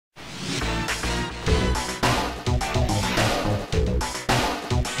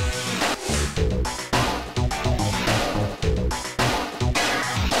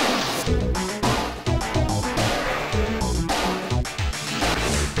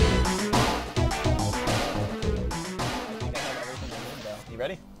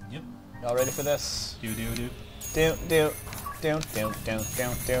Y'all ready for this? Do. Do. Do. Do. Do. Do. Do. Do. Do.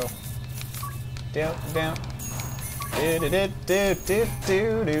 Do. Do. Do. Do. Do.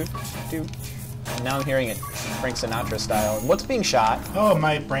 Do. Do. Do. And now I'm hearing it Frank Sinatra style. What's being shot? Oh,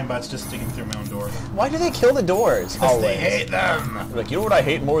 my brain bot's just sticking through my own door. Why do they kill the doors? Because they hate them. Like, you know what I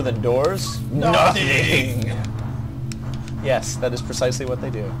hate more than doors? Nothing. Yes, that is precisely what they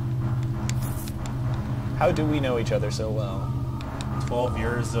do. How do we know each other so well? 12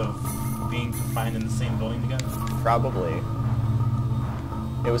 years of being confined in the same building together? Probably.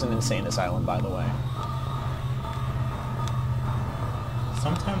 It was an insane asylum, by the way.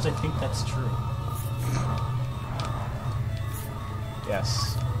 Sometimes I think that's true.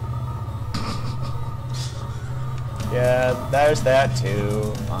 Yes. Yeah, there's that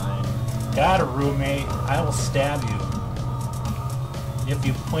too. Fine. Got a roommate. I will stab you. If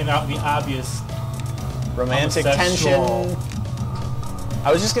you point out the obvious Romantic tension.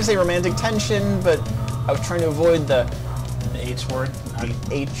 I was just gonna say romantic tension, but I was trying to avoid the H word.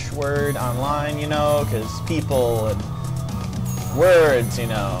 H word online, you know, because people and words, you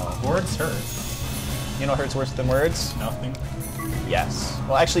know. Words hurt. You know what hurts worse than words? Nothing. Yes.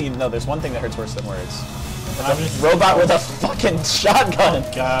 Well, actually, no, there's one thing that hurts worse than words. It's a robot with a fucking shotgun.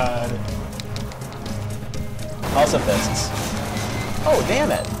 Oh, God. Also fists. Oh,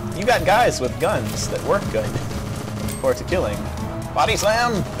 damn it. You got guys with guns that work good. For to killing. Body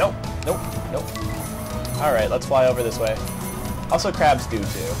slam! Nope, nope, nope. Alright, let's fly over this way. Also, crabs do too.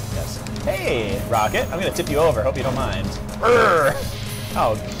 Yes. Hey, Rocket. I'm gonna tip you over. Hope you don't mind. Brrr.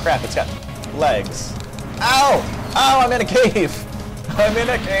 Oh, crap. It's got legs. Ow! Ow, I'm in a cave! I'm in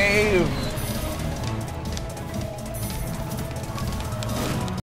a cave!